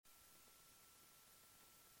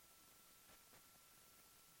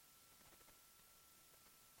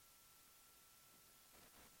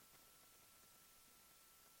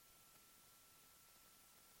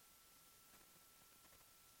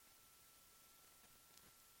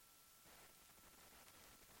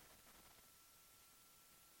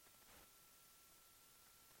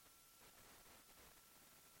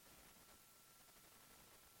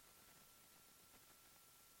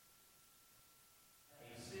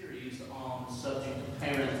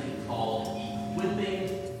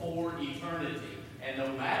And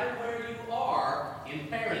no matter where you are in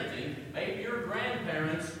parenting, maybe you're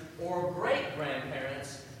grandparents or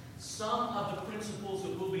great-grandparents, some of the principles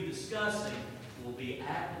that we'll be discussing will be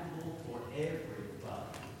applicable for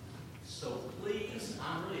everybody. So please,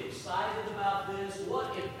 I'm really excited about this.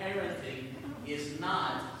 What if parenting is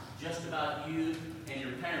not just about you and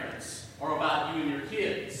your parents, or about you and your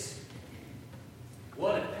kids?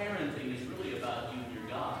 What if parenting is really about you and your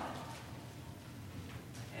God?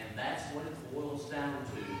 And that's what it boils down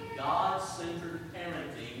to. God-centered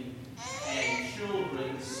parenting and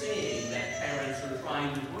children seeing that parents are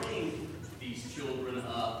trying to bring these children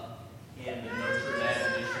up in the nurture and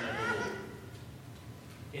admonition of the Lord.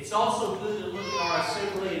 It's also good to look at our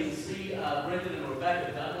assembly and see Brendan and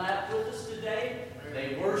Rebecca Dunlap with us today.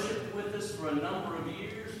 They worshiped with us for a number of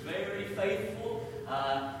years, very faithful.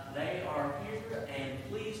 They are here, and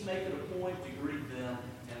please make it a point to greet them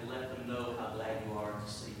and let them know how glad you are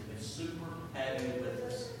to see them. It's super having you with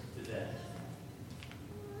us today.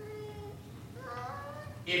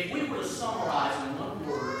 If we were to summarize in one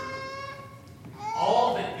word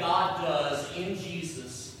all that God does in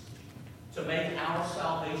Jesus to make our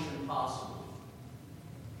salvation possible,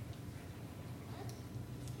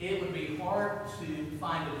 it would be hard to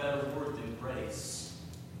find a better word than grace.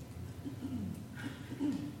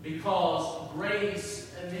 Because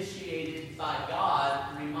grace initiated by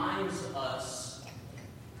God reminds us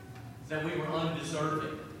that we were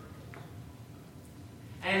undeserving.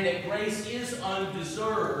 And that grace is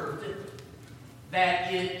undeserved,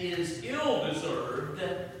 that it is ill-deserved,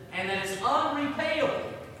 and that it's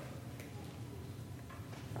unrepayable.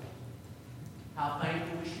 How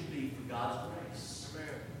thankful we should be for God's grace.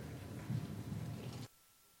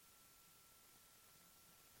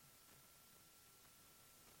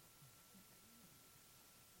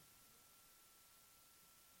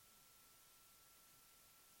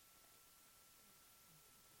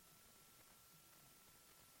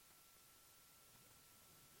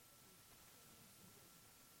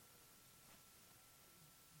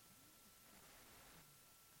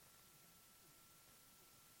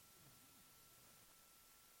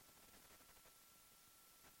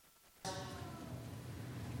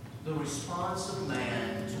 The response of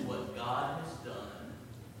man to what God has done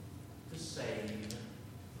to save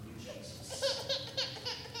through Jesus.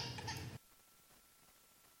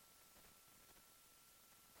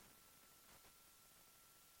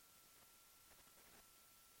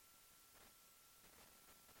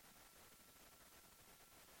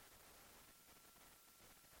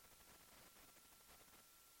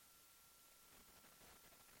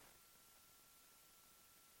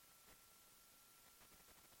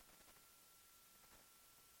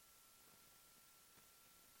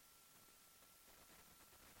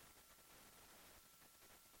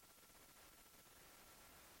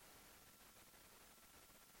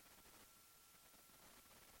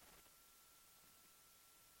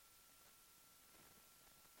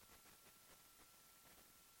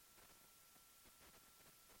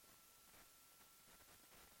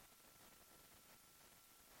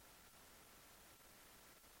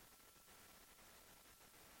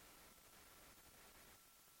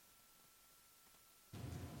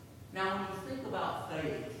 Now, when you think about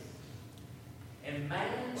faith and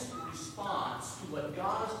man's response to what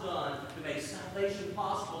God has done to make salvation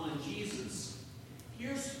possible in Jesus,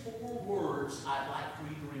 here's 4 words I'd like for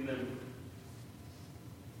you to remember.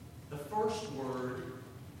 The first word,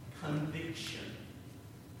 conviction.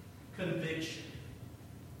 Conviction.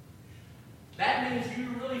 That means you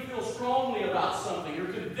really feel strongly about something. You're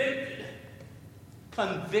convicted.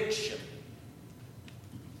 Conviction.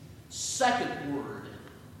 Second word,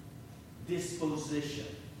 disposition.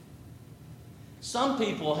 Some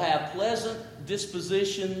people have pleasant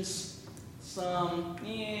dispositions, some,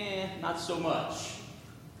 not so much.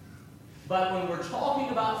 But when we're talking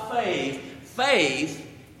about faith, faith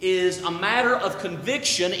is a matter of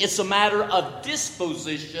conviction. It's a matter of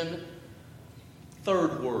disposition.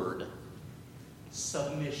 Third word,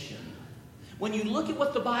 submission. When you look at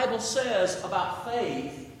what the Bible says about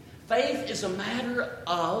faith, faith is a matter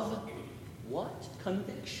of what?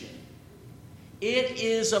 Conviction. It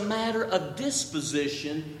is a matter of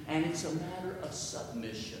disposition, and it's a matter of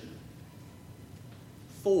submission.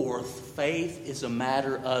 Fourth, faith is a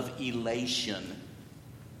matter of elation.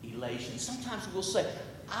 Elation. Sometimes we'll say,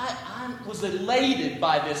 I was elated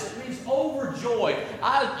by this. It means overjoyed.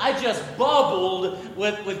 I just bubbled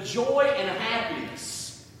with joy and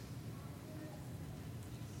happiness.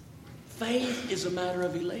 Faith is a matter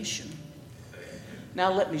of elation.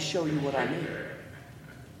 Now let me show you what I mean.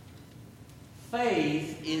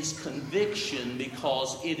 Faith is conviction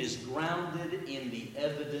because it is grounded in the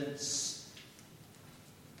evidence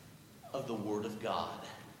of the Word of God.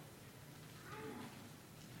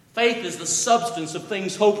 Faith is the substance of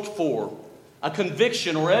things hoped for, a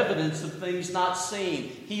conviction or evidence of things not seen.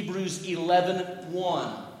 Hebrews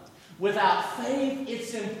 11:1. Without faith,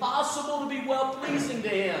 it's impossible to be well-pleasing to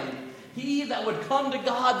Him. He that would come to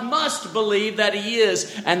God must believe that He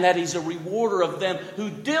is, and that He's a rewarder of them who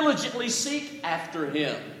diligently seek after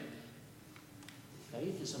Him.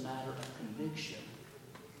 Faith is a matter of conviction.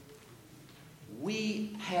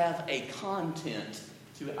 We have a content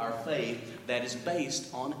to our faith that is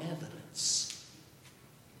based on evidence.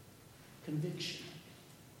 Conviction.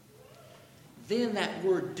 Then that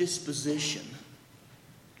word disposition.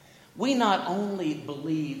 We not only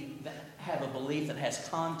have a belief that has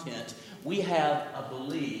content, we have a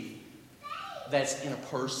belief that's in a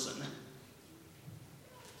person.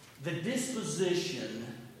 The disposition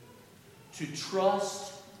to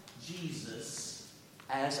trust Jesus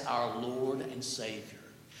as our Lord and Savior.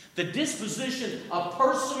 The disposition of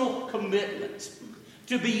personal commitment.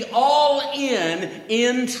 To be all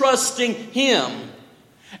in trusting Him.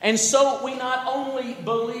 And so we not only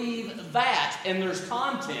believe that, and there's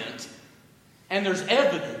content, and there's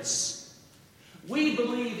evidence, we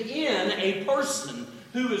believe in a person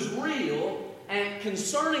who is real and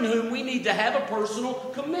concerning whom we need to have a personal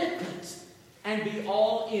commitment and be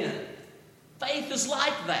all in. Faith is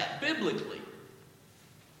like that, biblically.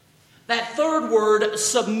 That third word,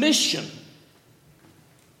 submission.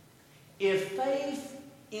 If faith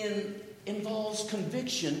involves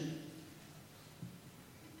conviction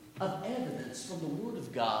of evidence from the Word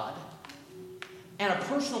of God and a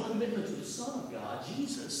personal commitment to the Son of God,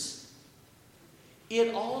 Jesus,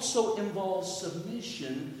 it also involves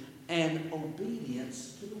submission and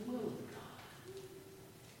obedience to the will of God.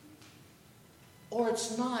 Or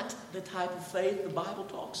it's not the type of faith the Bible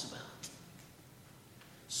talks about.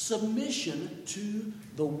 Submission to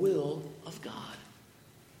the will of God.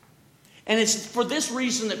 And it's for this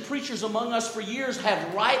reason that preachers among us for years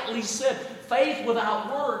have rightly said, faith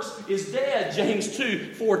without works is dead, James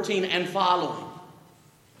 2:14 and following.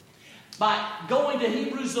 By going to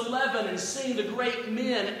Hebrews 11 and seeing the great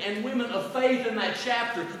men and women of faith in that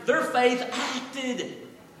chapter, their faith acted,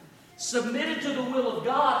 submitted to the will of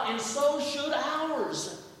God, and so should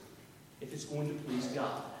ours, if it's going to please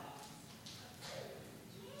God.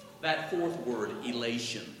 That fourth word,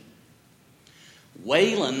 elation.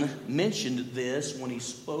 Wayland mentioned this when he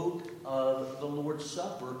spoke of the Lord's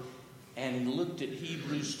Supper, and he looked at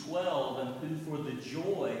Hebrews 12, and who for the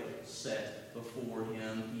joy set before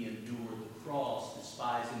him he endured the cross,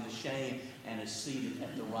 despising the shame, and is seated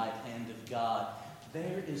at the right hand of God.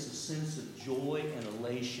 There is a sense of joy and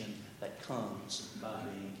elation that comes by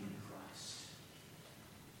being in Christ.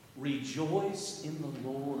 Rejoice in the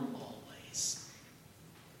Lord always.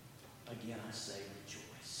 Again, I say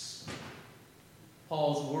rejoice.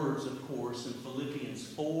 Paul's words, of course, in Philippians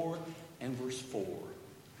 4 and verse 4.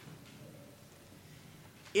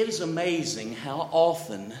 It is amazing how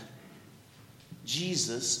often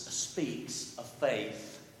Jesus speaks of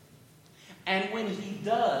faith. And when He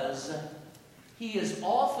does, He is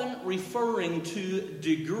often referring to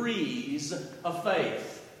degrees of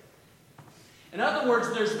faith. In other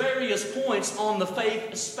words, there's various points on the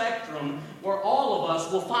faith spectrum where all of us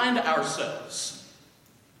will find ourselves.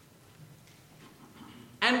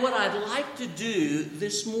 And what I'd like to do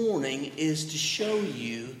this morning is to show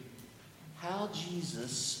you how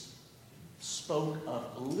Jesus spoke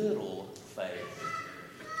of little faith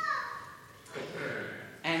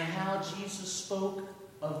and how Jesus spoke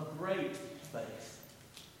of great faith.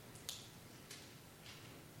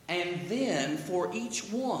 And then for each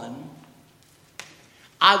one,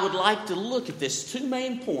 I would like to look at this two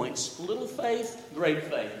main points, little faith, great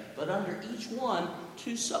faith. But under each one,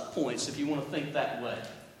 two subpoints, if you want to think that way.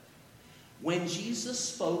 When Jesus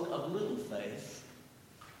spoke of little faith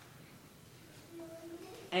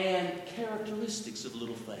and characteristics of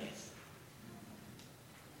little faith.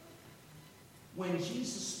 When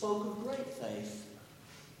Jesus spoke of great faith,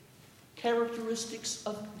 characteristics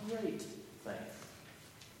of great faith.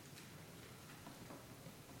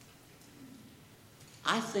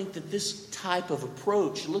 I think that this type of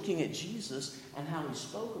approach, looking at Jesus and how He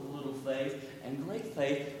spoke of little faith and great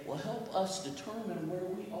faith, will help us determine where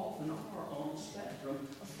we often are on the spectrum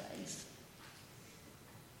of faith.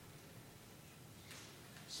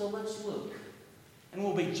 So let's look. And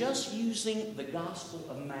we'll be just using the Gospel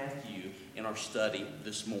of Matthew in our study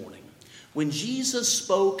this morning. When Jesus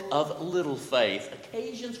spoke of little faith,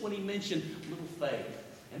 occasions when He mentioned little faith,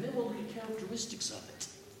 and then we'll look at characteristics of it.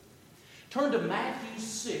 Turn to Matthew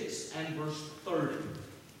 6 and verse 30.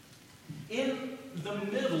 In the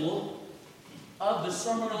middle of the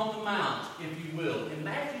Sermon on the Mount, if you will, in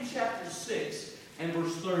Matthew chapter 6 and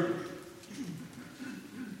verse 30.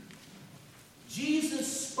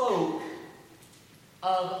 Jesus spoke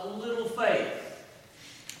of little faith.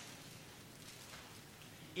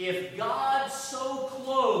 If God so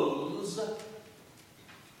clothes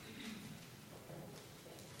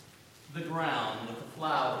the ground with the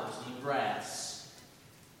flowers and the grass,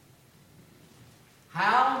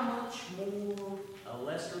 how much more, a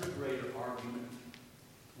lesser or greater argument,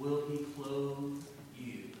 will He clothe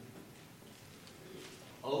you?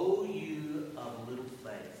 O you of little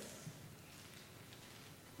faith.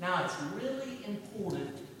 Now, it's really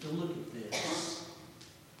important to look at this.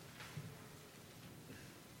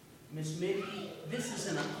 Miss Mickey, this is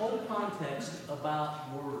in a whole context about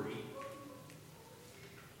worry.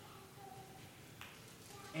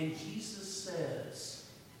 And Jesus says,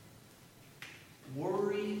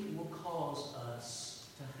 worry will cause us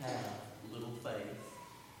to have little faith.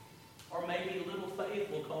 Or maybe little faith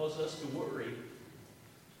will cause us to worry.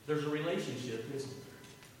 There's a relationship, isn't there?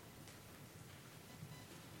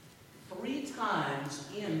 3 times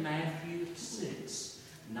in Matthew 6,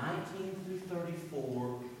 19 through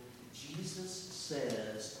 34, Jesus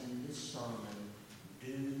says in this sermon,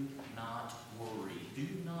 do not worry, do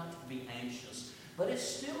not be anxious. But it's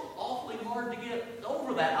still awfully hard to get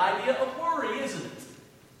over that idea of worry, isn't it?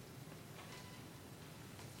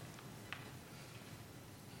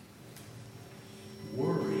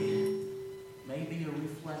 Worry may be a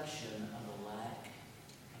reflection of a lack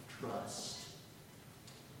of trust,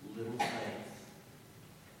 little faith.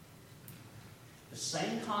 The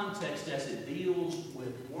same context as it deals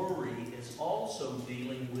with worry is also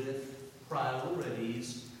dealing with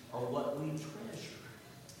priorities or what we treasure.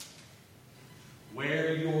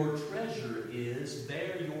 Where your treasure is,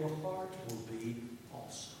 there your heart will be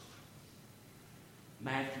also.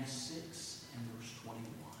 Matthew 6 and verse 21.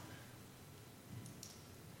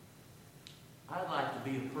 I'd like to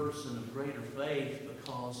be a person of greater faith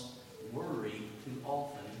because worry too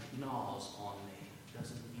often gnaws on me,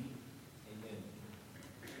 doesn't it? Amen.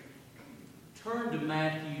 Turn to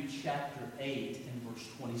Matthew chapter 8 and verse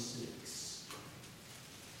 26.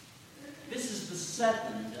 This is the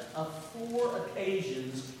second of 4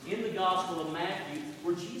 occasions in the Gospel of Matthew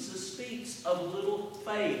where Jesus speaks of little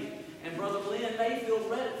faith. And Brother Lynn Mayfield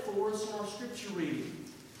read it for us in our scripture reading.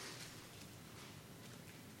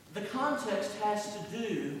 The context has to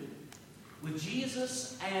do with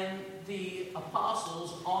Jesus and the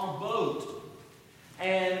apostles on a boat.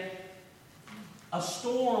 And a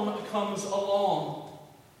storm comes along.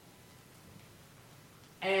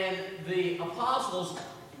 And the apostles,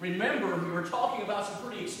 remember, we were talking about some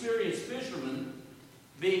pretty experienced fishermen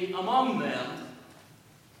being among them.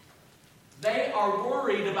 They are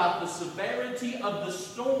worried about the severity of the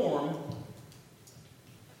storm.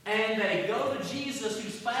 And they go to Jesus,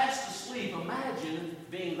 who's fast asleep. Imagine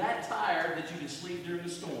being that tired that you can sleep during a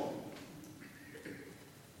storm.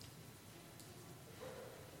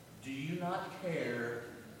 Do you not care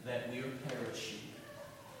that we are perishing?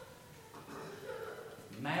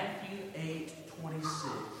 Matthew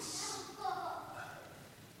 8:26.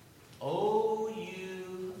 O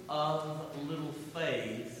you of little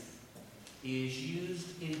faith is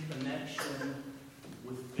used in connection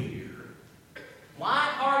with fear.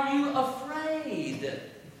 Why are you afraid,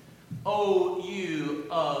 O you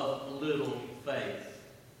of little faith?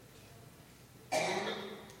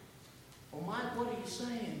 Well, Mike, what are you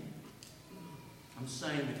saying? I'm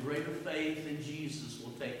saying the greater faith in Jesus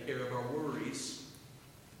will take care of our worries.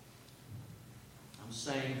 I'm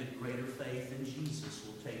saying that greater faith in Jesus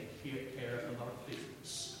will take care of our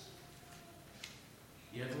fears.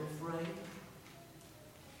 You ever afraid?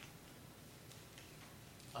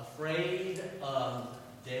 Afraid of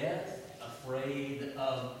death? Afraid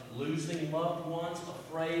of losing loved ones?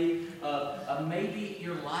 Afraid of maybe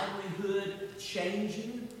your livelihood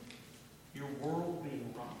changing? Your world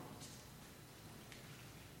being rocked?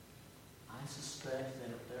 I suspect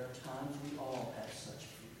that there are times we all have such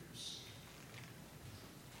fears.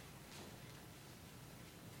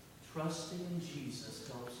 Trusting in Jesus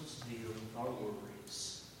helps us deal with our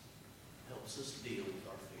worries, helps us deal with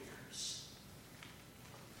our fears.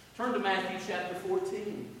 Turn to Matthew chapter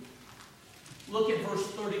 14. Look at verse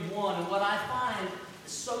 31. And what I find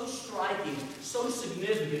so striking, so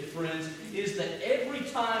significant, friends, is that every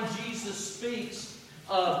time Jesus speaks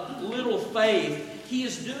of little faith, he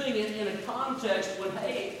is doing it in a context when,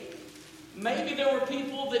 hey, maybe there were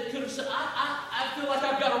people that could have said, I feel like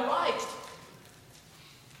I've got a right.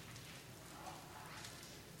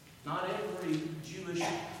 Not every Jewish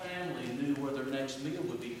family knew where their next meal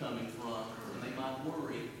would be coming from, and they might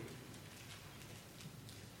worry.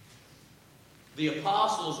 The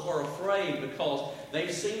apostles are afraid because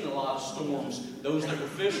they've seen a lot of storms, those that were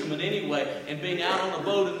fishermen anyway, and being out on the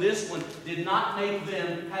boat in this one did not make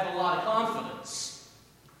them have a lot of confidence.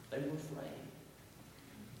 They were afraid.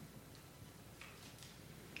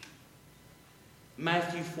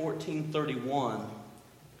 Matthew 14:31.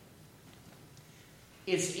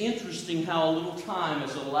 It's interesting how a little time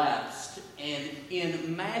has elapsed, and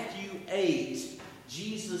in Matthew 8,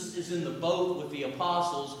 Jesus is in the boat with the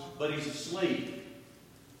apostles, but he's asleep.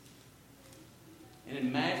 And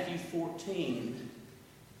in Matthew 14,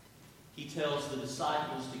 he tells the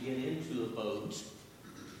disciples to get into a boat,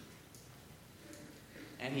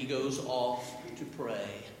 and he goes off to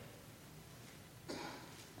pray.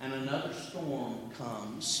 And another storm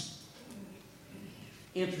comes.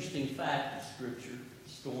 Interesting fact of Scripture,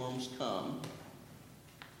 storms come.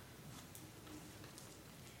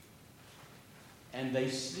 And they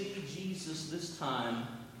see Jesus this time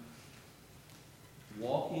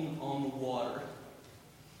walking on the water.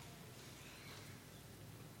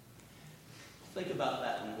 Think about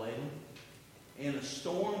that one, Wayne. In a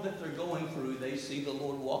storm that they're going through, they see the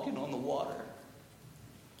Lord walking on the water.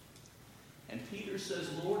 And Peter says,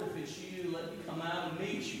 Lord, if it's you, let me come out and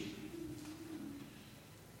meet you.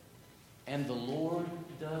 And the Lord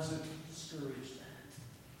doesn't discourage that.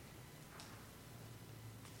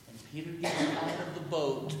 And Peter gets out of the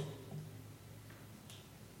boat.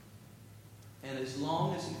 And as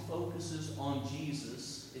long as he focuses on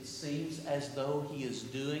Jesus, it seems as though he is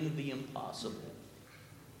doing the impossible.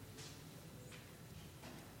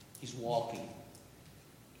 He's walking.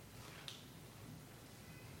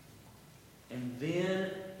 And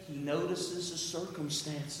then he notices the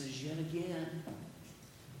circumstances yet again.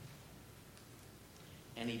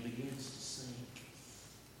 And he begins to sink.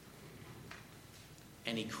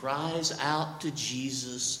 And he cries out to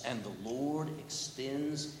Jesus, and the Lord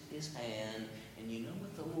extends his hand. And you know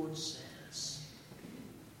what the Lord says?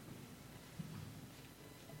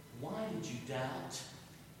 Why did you doubt,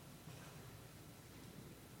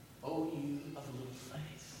 O you of little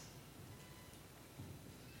faith?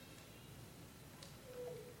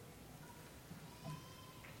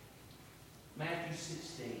 Matthew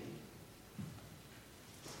 16.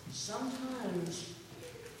 Sometimes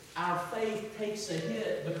our faith takes a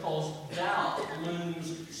hit because doubt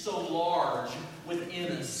looms so large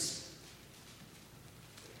within us.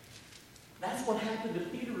 That's what happened to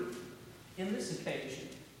Peter in this occasion.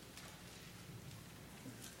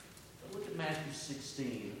 But look at Matthew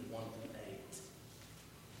 16, 1 through 8.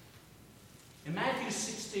 In Matthew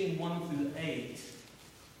 16, 1 through 8,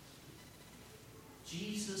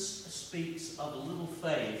 Jesus speaks of a little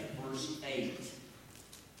faith, verse 8.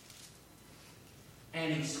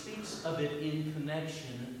 And he speaks of it in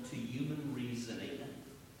connection to human reasoning.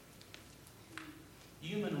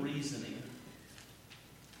 Human reasoning.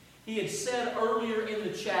 He had said earlier in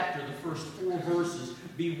the chapter, the first 4 verses,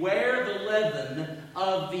 beware the leaven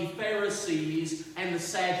of the Pharisees and the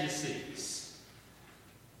Sadducees.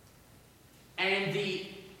 And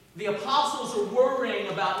the apostles are worrying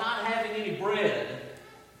about not having any bread.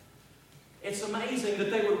 It's amazing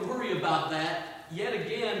that they would worry about that yet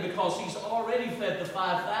again, because he's already fed the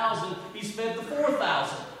 5,000, he's fed the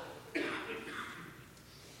 4,000.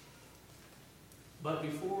 But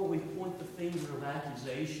before we point the finger of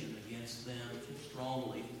accusation against them too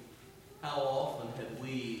strongly, how often have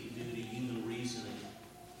we, due to human reasoning,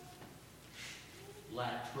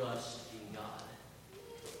 lacked trust in God?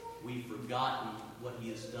 We've forgotten what he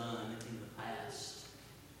has done in the past,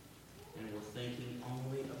 and we're thinking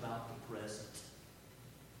only about the present.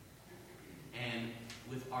 And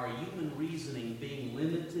with our human reasoning being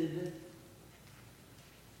limited,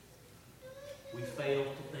 we fail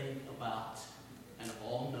to think about an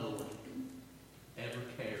all-knowing,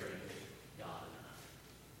 ever-caring God enough.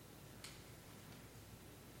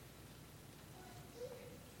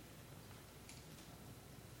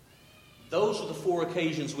 Those are the 4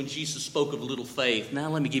 occasions when Jesus spoke of little faith. Now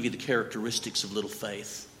let me give you the characteristics of little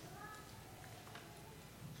faith.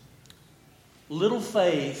 Little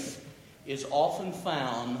faith is often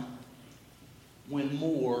found when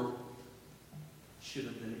more should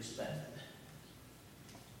have been expected.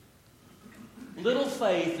 Little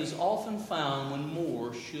faith is often found when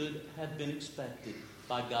more should have been expected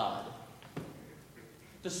by God.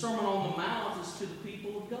 The Sermon on the Mount is to the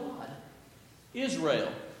people of God,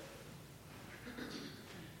 Israel.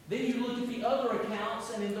 Then you look at the other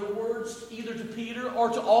accounts, and in their words, either to Peter or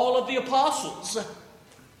to all of the apostles,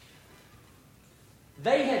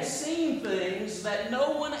 they had seen things that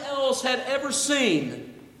no one else had ever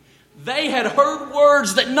seen. They had heard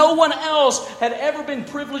words that no one else had ever been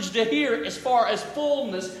privileged to hear as far as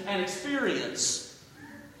fullness and experience.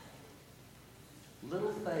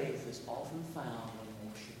 Little faith is often found when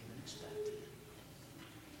more should have been expected.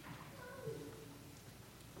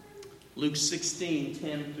 Luke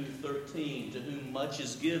 16:10-13, to whom much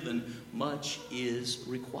is given, much is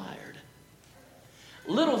required.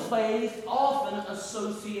 Little faith often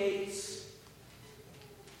associates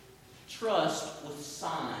trust with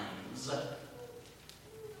signs.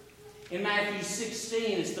 In Matthew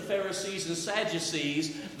 16, it's the Pharisees and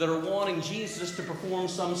Sadducees that are wanting Jesus to perform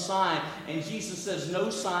some sign. And Jesus says no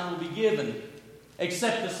sign will be given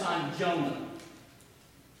except the sign of Jonah.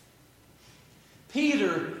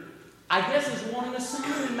 Peter, I guess, is wanting a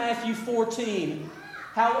sign in Matthew 14.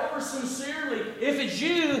 However sincerely, if it's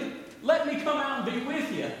you, let me come out and be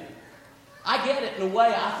with you. I get it in a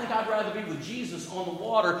way. I think I'd rather be with Jesus on the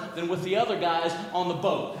water than with the other guys on the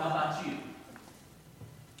boat. How about you?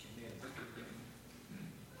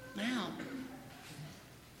 Now,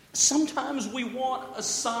 sometimes we want a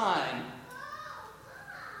sign.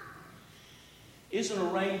 Isn't a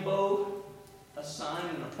rainbow a sign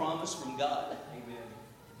and a promise from God? Amen.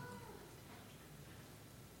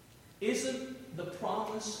 Isn't the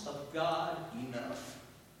promise of God enough?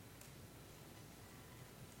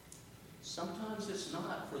 Sometimes it's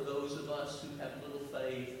not for those of us who have little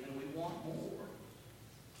faith and we want more.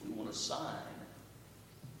 We want a sign.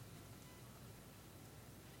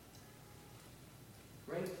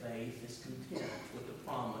 Great faith is content with the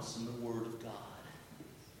promise and the Word of God.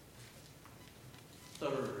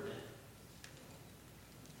 Third,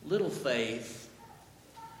 little faith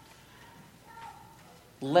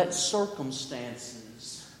lets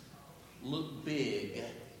circumstances look big,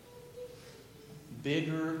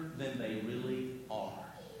 bigger than they really are.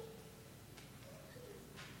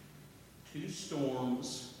 2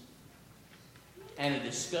 storms and a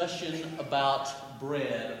discussion about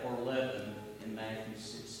bread or leaven in Matthew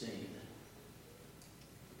 16.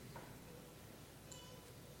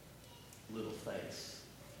 Little faith.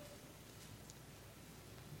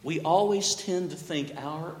 We always tend to think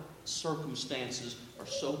our circumstances are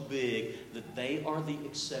so big that they are the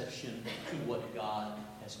exception to what God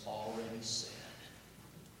has already said.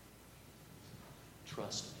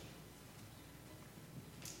 Trust me.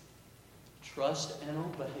 Trust and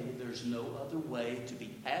obey. There's no other way to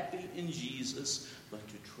be happy in Jesus but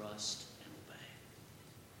to trust and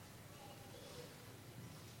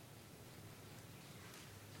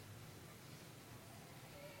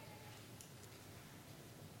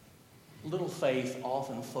obey. Little faith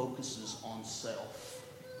often focuses on self.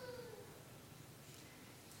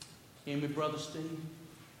 Hear me, Brother Steve?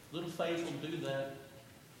 Little faith will do that.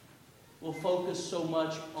 We'll focus so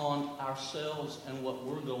much on ourselves and what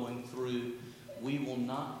we're going through, we will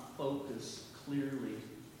not focus clearly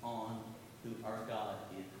on who our God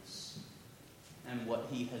is and what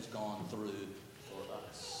He has gone through for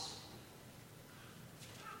us.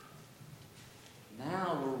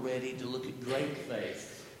 Now we're ready to look at great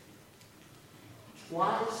faith.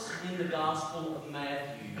 Twice in the Gospel of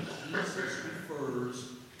Matthew, Jesus refers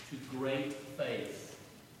to great faith.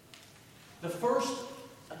 The first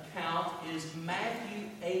account is Matthew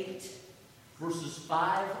 8, verses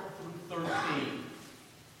 5 through 13.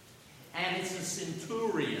 And it's a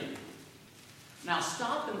centurion. Now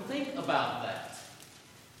stop and think about that.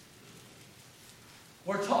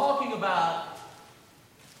 We're talking about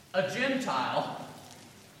a Gentile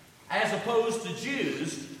as opposed to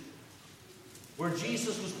Jews, where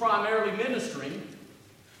Jesus was primarily ministering.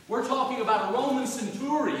 We're talking about a Roman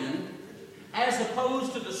centurion as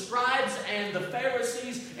opposed to the scribes and the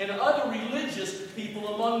Pharisees and other religious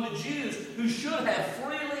people among the Jews who should have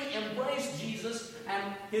freely embraced Jesus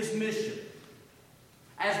and His mission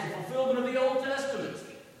as the fulfillment of the Old Testament.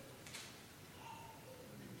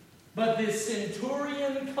 But this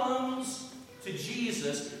centurion comes to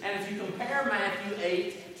Jesus, and if you compare Matthew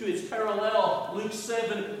 8 to its parallel, Luke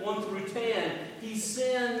 7, 1 through 10, he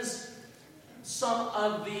sends some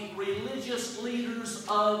of the religious leaders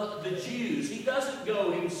of the Jews. He doesn't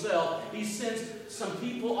go himself. He sends some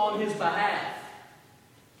people on his behalf.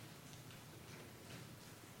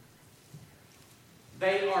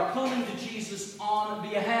 They are coming to Jesus on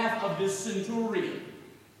behalf of this centurion.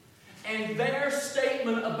 And their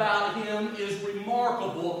statement about him is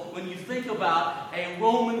remarkable when you think about a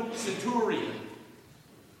Roman centurion.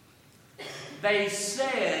 They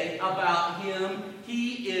say about him,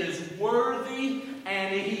 he is worthy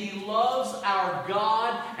and he loves our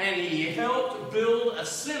God and he helped build a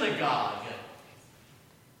synagogue.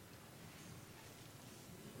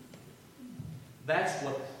 That's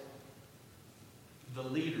what the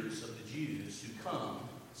leaders of the Jews who come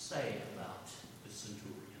say about the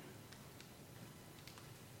centurion.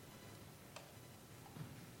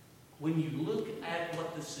 When you look at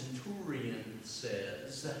what the centurion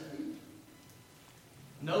says,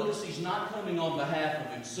 notice he's not coming on behalf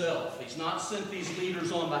of himself. He's not sent these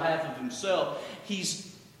leaders on behalf of himself.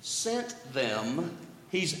 He's sent them.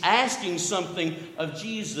 He's asking something of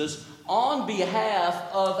Jesus on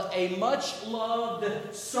behalf of a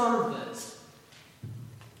much-loved servant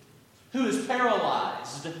who is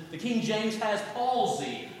paralyzed. The King James has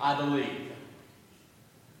palsy, I believe.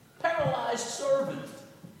 Paralyzed servant.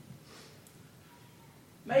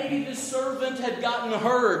 Maybe this servant had gotten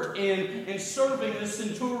hurt in serving the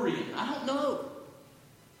centurion. I don't know.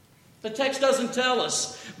 The text doesn't tell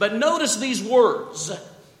us. But notice these words.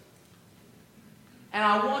 And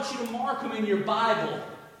I want you to mark them in your Bible.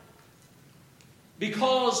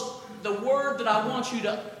 Because the word that I want you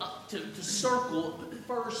to circle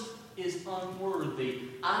first is unworthy.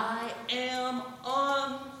 I am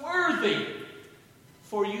unworthy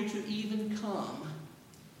for you to even come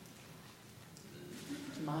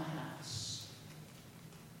to my house.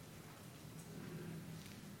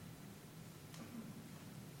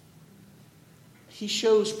 He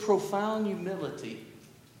shows profound humility.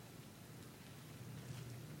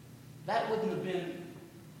 That wouldn't have been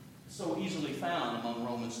so easily found among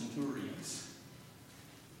Roman centurions,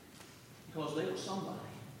 because they were somebody.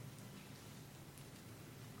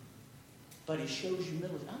 But he shows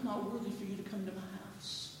humility. I'm not worthy for you to come to my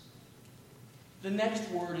house. The next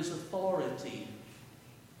word is authority.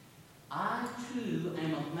 I too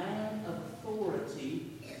am a man of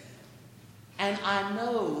authority, and I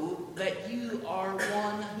know that you are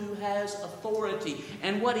one who has authority.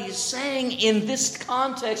 And what he's saying in this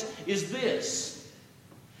context is this.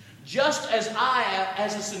 Just as I,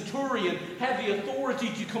 as a centurion, have the authority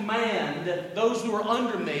to command those who are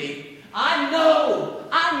under me, I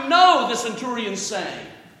know, the centurion's saying,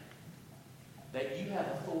 that you have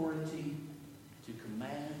authority to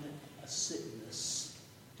command a sickness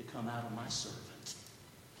to come out of my servant.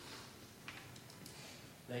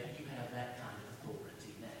 That you have that kind of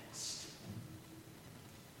authority next.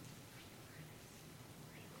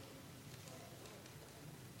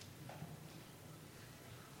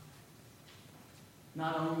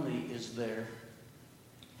 Not only is there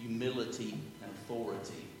humility and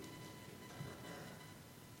authority,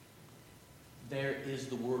 there is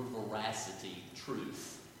the word veracity,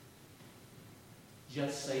 truth.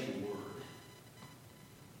 Just say the word.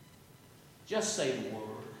 Just say the word.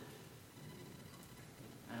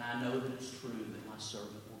 And I know that it's true that my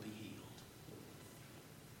servant will be healed.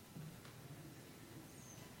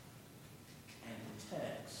 And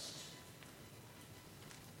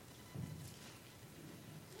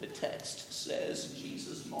the text says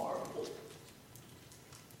Jesus marveled.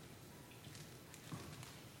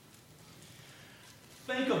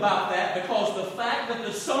 Think about that, because the fact that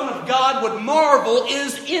the Son of God would marvel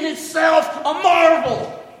is in itself a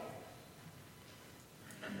marvel.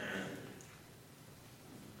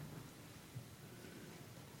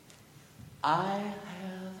 I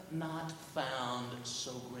have not found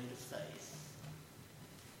so great a faith.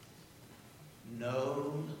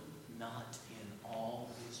 No, not in all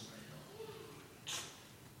Israel.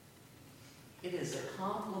 It is a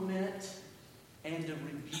compliment and a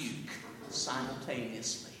rebuke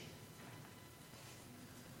simultaneously.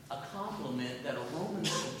 A compliment that a Roman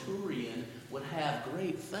centurion would have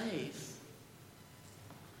great faith,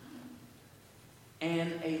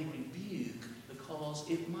 and a rebuke because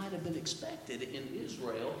it might have been expected in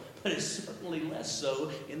Israel, but it's certainly less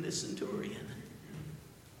so in this centurion.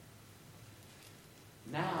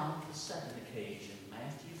 Now, the second occasion,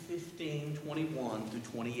 Matthew 15, 21 through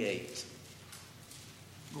 28.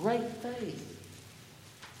 Great faith.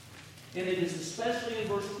 And it is especially in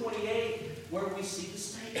verse 28 where we see the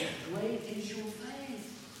statement, great is your faith.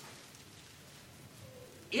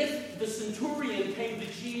 If the centurion came to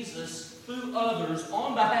Jesus through others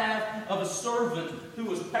on behalf of a servant who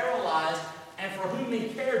was paralyzed and for whom he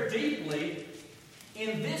cared deeply,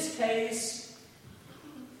 in this case,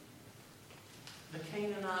 the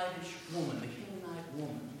Canaanitish woman,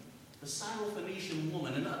 the Syrophoenician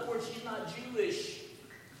woman, in other words, she's not Jewish.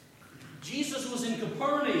 Jesus was in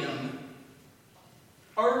Capernaum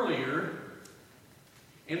earlier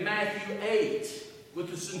in Matthew 8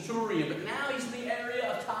 with the centurion, but now he's in the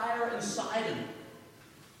area of Tyre and Sidon.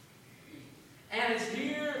 And it's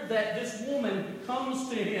here that this woman comes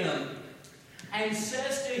to him and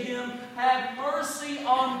says to him, "Have mercy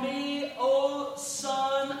on me, O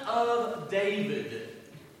Son of David."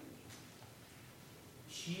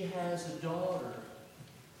 She has a daughter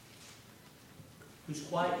who's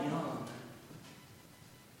quite young,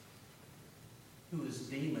 who is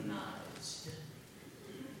demonized,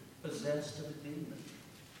 possessed of a demon.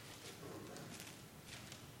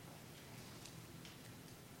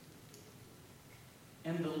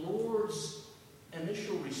 And the Lord's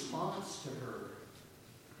initial response to her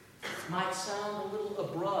might sound a little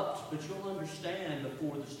abrupt, but you'll understand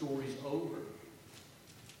before the story's over.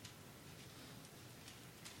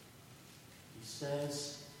 He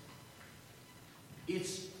says,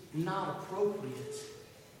 it's not appropriate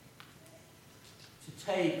to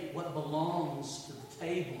take what belongs to the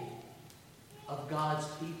table of God's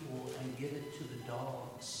people and give it to the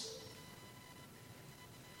dogs.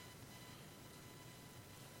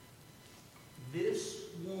 This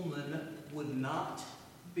woman would not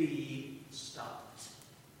be stopped.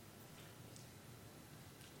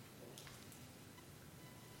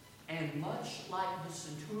 And much like the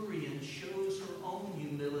centurion shows her own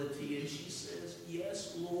humility, and she says,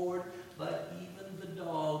 yes, Lord, but even the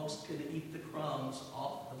dogs can eat the crumbs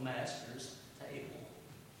off the master's table.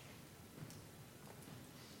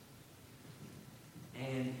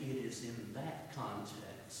 And it is in that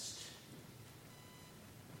context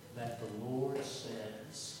that the Lord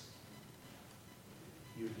says,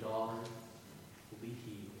 your daughter will be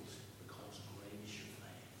healed because great is your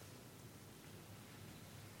faith.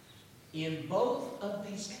 In both of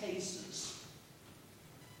these cases,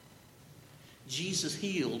 Jesus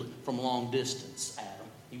healed from long distance, Adam.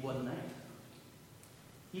 He wasn't there.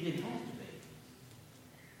 He didn't have to be.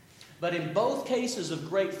 But in both cases of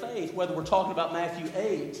great faith, whether we're talking about Matthew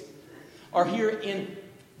 8 or here in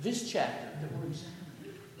this chapter that we're examining,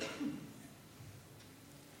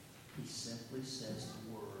 he simply says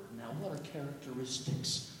the word. Now, what are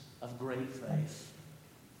characteristics of great faith?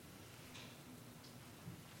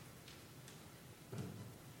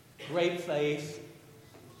 Great faith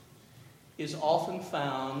is often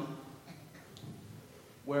found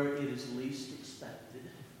where it is least expected.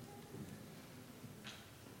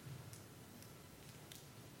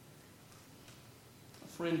 A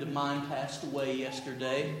friend of mine passed away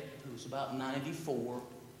yesterday, who was about 94.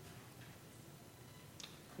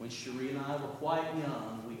 When Cherie and I were quite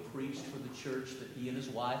young, we preached for the church that he and his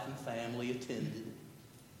wife and family attended.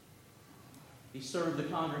 He served the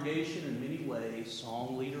congregation in many ways,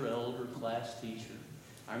 song leader, elder, class teacher.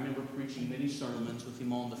 I remember preaching many sermons with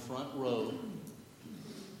him on the front row,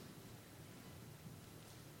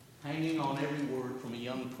 hanging on every word from a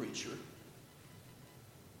young preacher,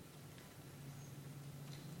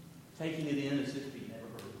 taking it in as if he'd never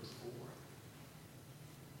heard it before.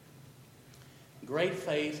 Great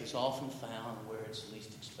faith is often found where it's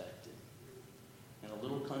least expected. In a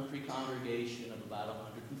little country congregation of about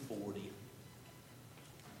 140,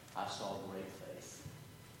 I saw great faith.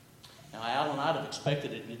 Now, Alan, I'd have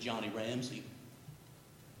expected it in a Johnny Ramsey.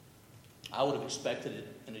 I would have expected it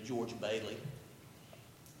in a George Bailey.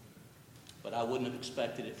 But I wouldn't have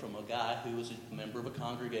expected it from a guy who was a member of a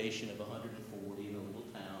congregation of 140 in a little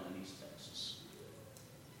town in East Texas.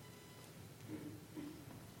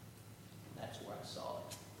 That's where I saw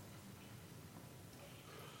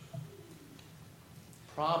it.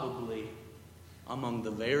 Probably among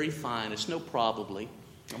the very finest,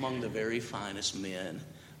 among the very finest men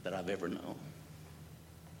that I've ever known.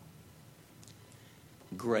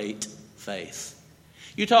 Great faith.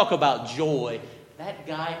 You talk about joy. That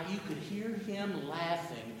guy, you could hear him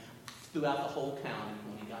laughing throughout the whole county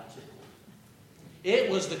when he got tickled. It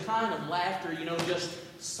was the kind of laughter,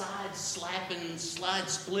 just side slapping, slide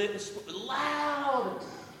split, loud.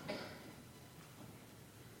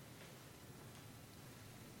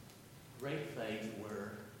 Great faith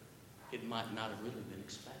where it might not have really been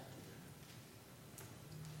expected.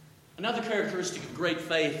 Another characteristic of great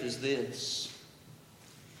faith is this.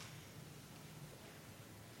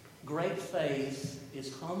 Great faith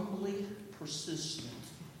is humbly persistent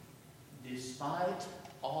despite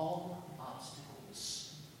all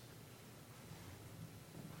obstacles.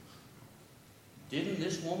 Didn't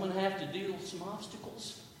this woman have to deal with some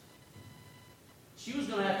obstacles? She was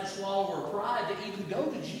going to have to swallow her pride to even go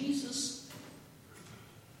to Jesus.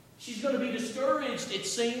 She's going to be discouraged, it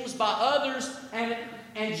seems, by others,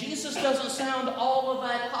 and Jesus doesn't sound all of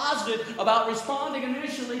that positive about responding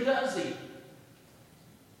initially, does he?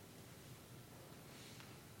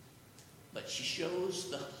 But she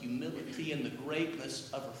shows the humility and the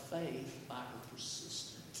greatness of her faith by her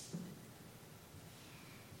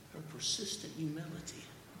persistent humility.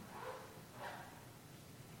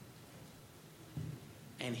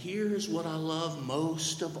 And here's what I love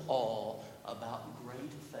most of all about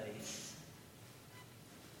great faith.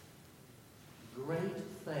 Great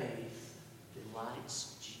faith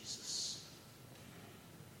delights Jesus.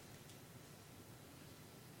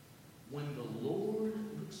 when the Lord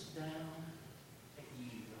looks down at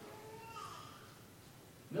you.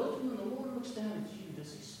 Milton, when the Lord looks down at you,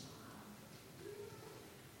 does he smile?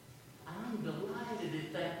 I'm delighted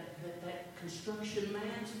at that construction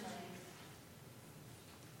man's faith.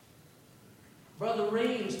 Brother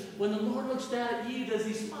Reams, when the Lord looks down at you, does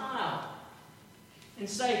he smile and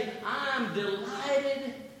say, I'm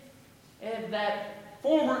delighted at that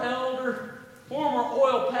former elder, former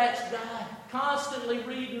oil patch guy, constantly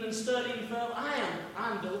reading and studying from.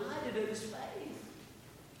 I'm delighted at his faith.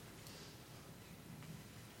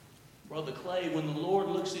 Brother Clay, when the Lord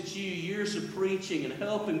looks at you, years of preaching and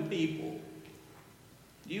helping people,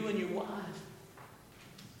 you and your wife,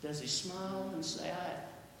 does he smile and say,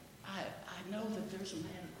 I know that there's a man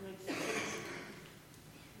of great faith?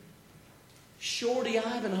 Shorty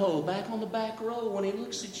Ivanhoe back on the back row, when he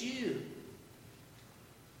looks at you,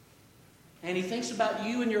 and he thinks about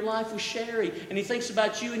you and your life with Sherry, and he thinks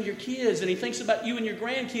about you and your kids, and he thinks about you and your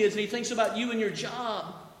grandkids, and he thinks about you and your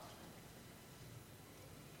job.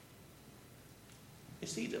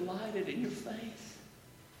 Is he delighted in your faith?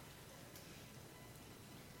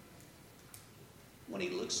 When he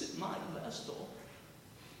looks at Mike Vestal,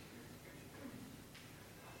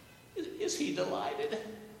 is he delighted?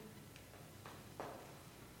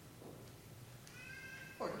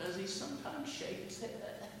 Or does he sometimes shake his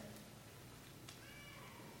head?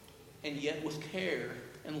 And yet with care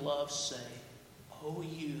and love say, oh,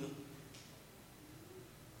 you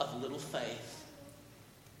of little faith,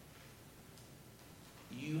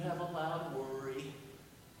 you have allowed worry,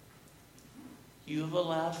 you have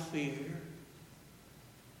allowed fear,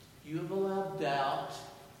 you have allowed doubt,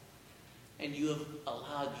 and you have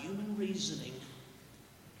allowed human reasoning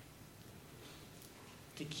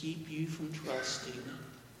to keep you from trusting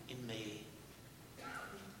in me.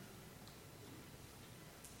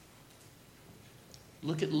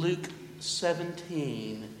 Look at Luke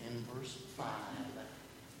 17 and verse 5.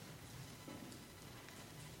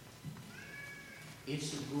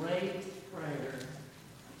 It's a great prayer.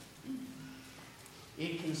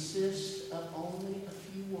 It consists of only a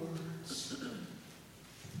few words.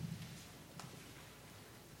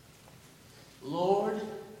 Lord,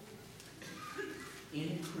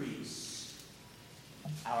 increase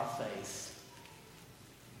our faith.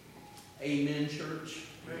 Amen, church.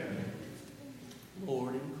 Amen.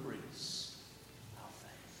 Lord, increase our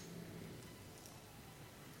faith.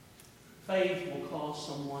 Faith will cause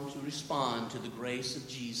someone to respond to the grace of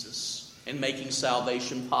Jesus and making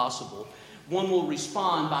salvation possible. One will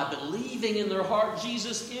respond by believing in their heart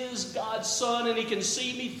Jesus is God's Son and He can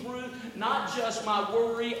see me through not just my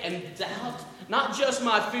worry and doubt, not just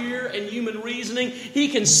my fear and human reasoning. He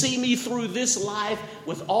can see me through this life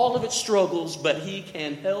with all of its struggles, but He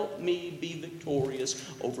can help me be victorious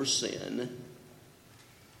over sin.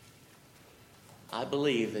 I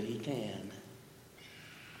believe that He can.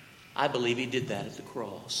 I believe He did that at the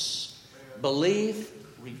cross. Belief,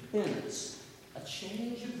 repentance, a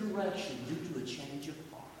change of direction due to a change of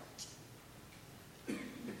heart.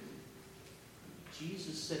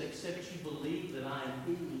 Jesus said, except you believe that I am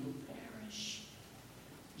He, you will perish.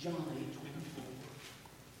 John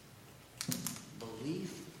 8:24.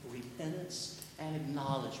 Belief, repentance, and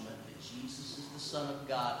acknowledgement that Jesus is the Son of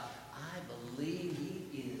God. I believe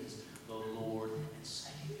He is the Lord and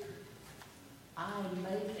Savior. I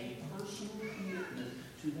make a personal commitment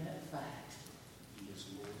to that fact. He is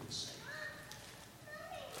Lord and Savior.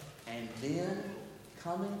 And then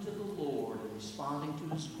coming to the Lord and responding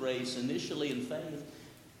to His grace, initially in faith,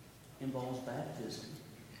 involves baptism.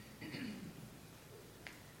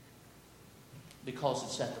 Because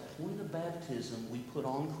it's at the point of baptism we put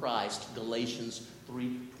on Christ, Galatians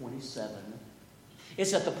 3:27.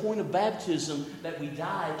 It's at the point of baptism that we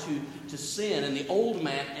die to sin and the old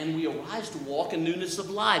man, and we arise to walk in newness of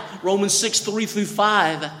life. Romans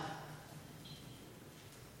 6:3-5.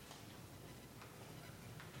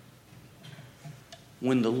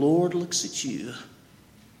 When the Lord looks at you,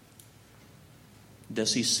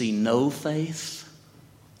 does He see no faith?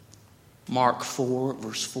 Mark 4,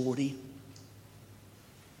 verse 40.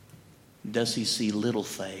 Does He see little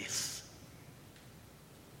faith?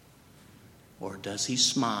 Or does He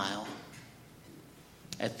smile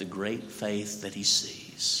at the great faith that He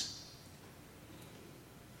sees?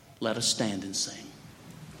 Let us stand and sing.